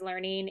always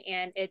learning,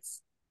 and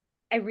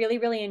I really,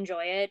 really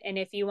enjoy it. And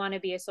if you want to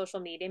be a social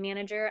media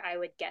manager, I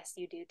would guess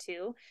you do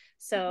too.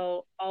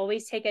 So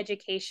always take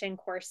education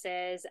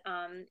courses.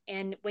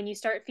 And when you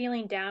start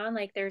feeling down,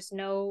 like there's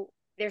no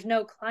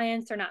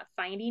clients, they're not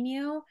finding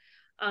you,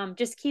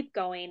 just keep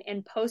going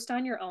and post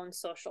on your own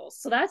socials.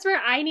 So that's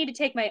where I need to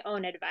take my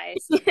own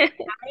advice.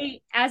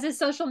 As a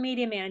social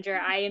media manager,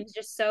 I am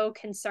just so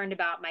concerned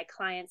about my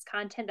clients'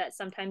 content that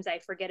sometimes I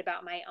forget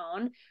about my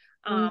own.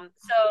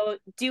 So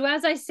do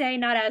as I say,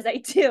 not as I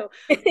do.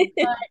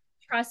 But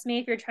trust me,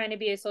 if you're trying to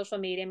be a social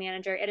media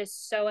manager, it is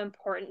so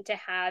important to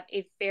have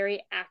a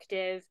very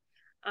active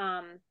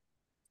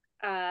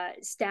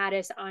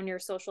status on your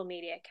social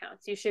media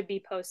accounts. You should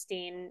be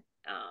posting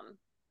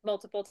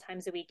multiple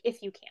times a week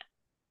if you can.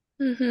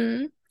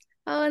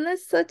 Oh, and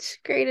that's such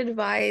great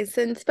advice.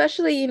 And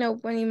especially,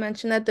 when you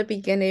mentioned at the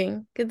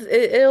beginning, because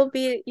it'll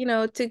be,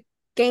 to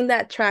gain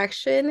that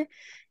traction.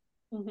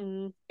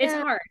 It's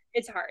Yeah. hard.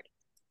 It's hard.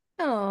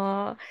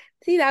 Oh,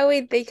 see, that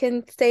way they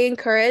can stay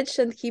encouraged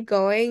and keep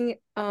going.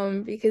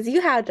 Because you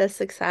had the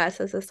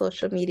success as a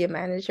social media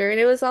manager,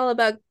 and it was all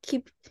about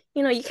you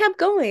kept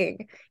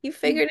going. You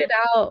figured it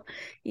out.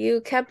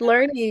 You kept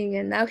learning,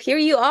 and now here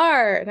you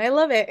are, and I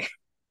love it.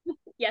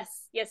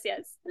 Yes.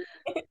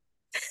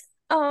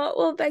 Oh,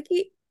 well,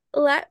 Becky,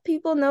 let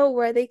people know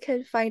where they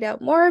can find out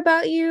more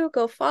about you,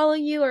 go follow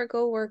you, or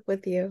go work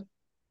with you.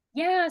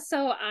 Yeah,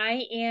 so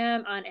I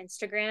am on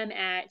Instagram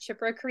at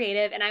Chipera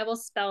Creative, and I will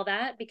spell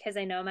that because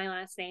I know my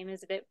last name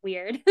is a bit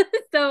weird.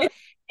 So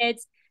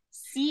it's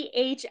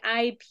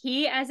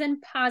CHIP as in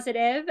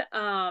positive,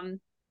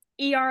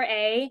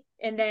 ERA,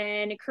 and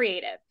then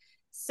creative.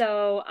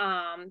 So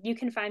you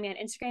can find me on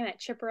Instagram at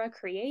Chipera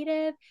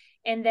Creative.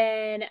 And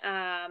then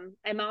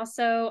I'm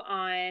also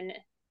on,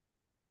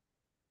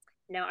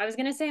 no, I was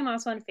going to say I'm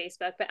also on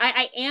Facebook, but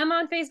I am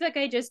on Facebook.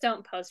 I just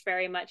don't post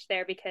very much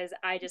there because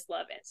I just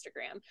love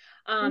Instagram.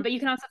 But you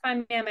can also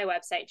find me on my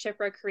website,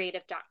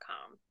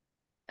 chiperacreative.com.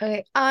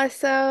 Okay,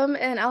 awesome.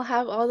 And I'll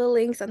have all the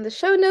links on the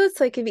show notes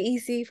so it can be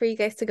easy for you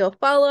guys to go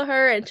follow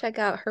her and check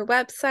out her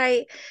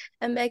website.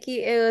 And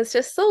Becky, it was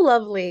just so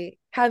lovely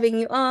having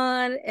you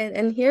on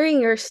and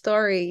hearing your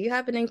story. You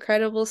have an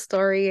incredible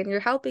story and you're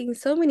helping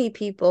so many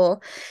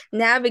people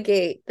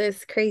navigate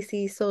this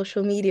crazy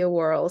social media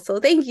world.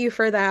 So thank you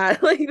for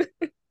that.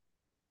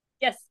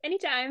 Yes,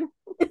 anytime.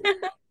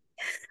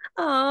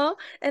 Oh,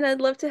 and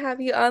I'd love to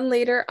have you on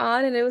later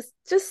on. And it was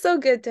just so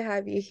good to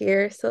have you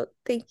here. So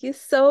thank you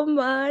so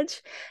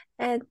much.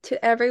 And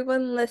to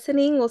everyone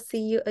listening, we'll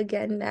see you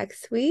again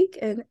next week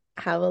and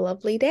have a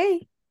lovely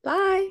day.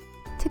 Bye.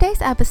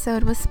 Today's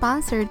episode was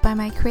sponsored by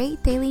my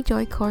Create Daily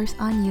Joy course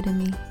on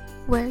Udemy,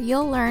 where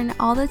you'll learn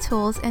all the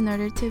tools in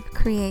order to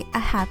create a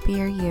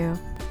happier you.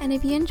 And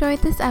if you enjoyed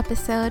this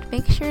episode,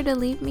 make sure to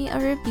leave me a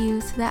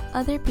review so that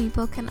other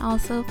people can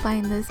also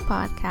find this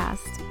podcast.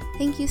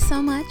 Thank you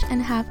so much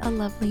and have a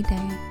lovely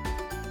day.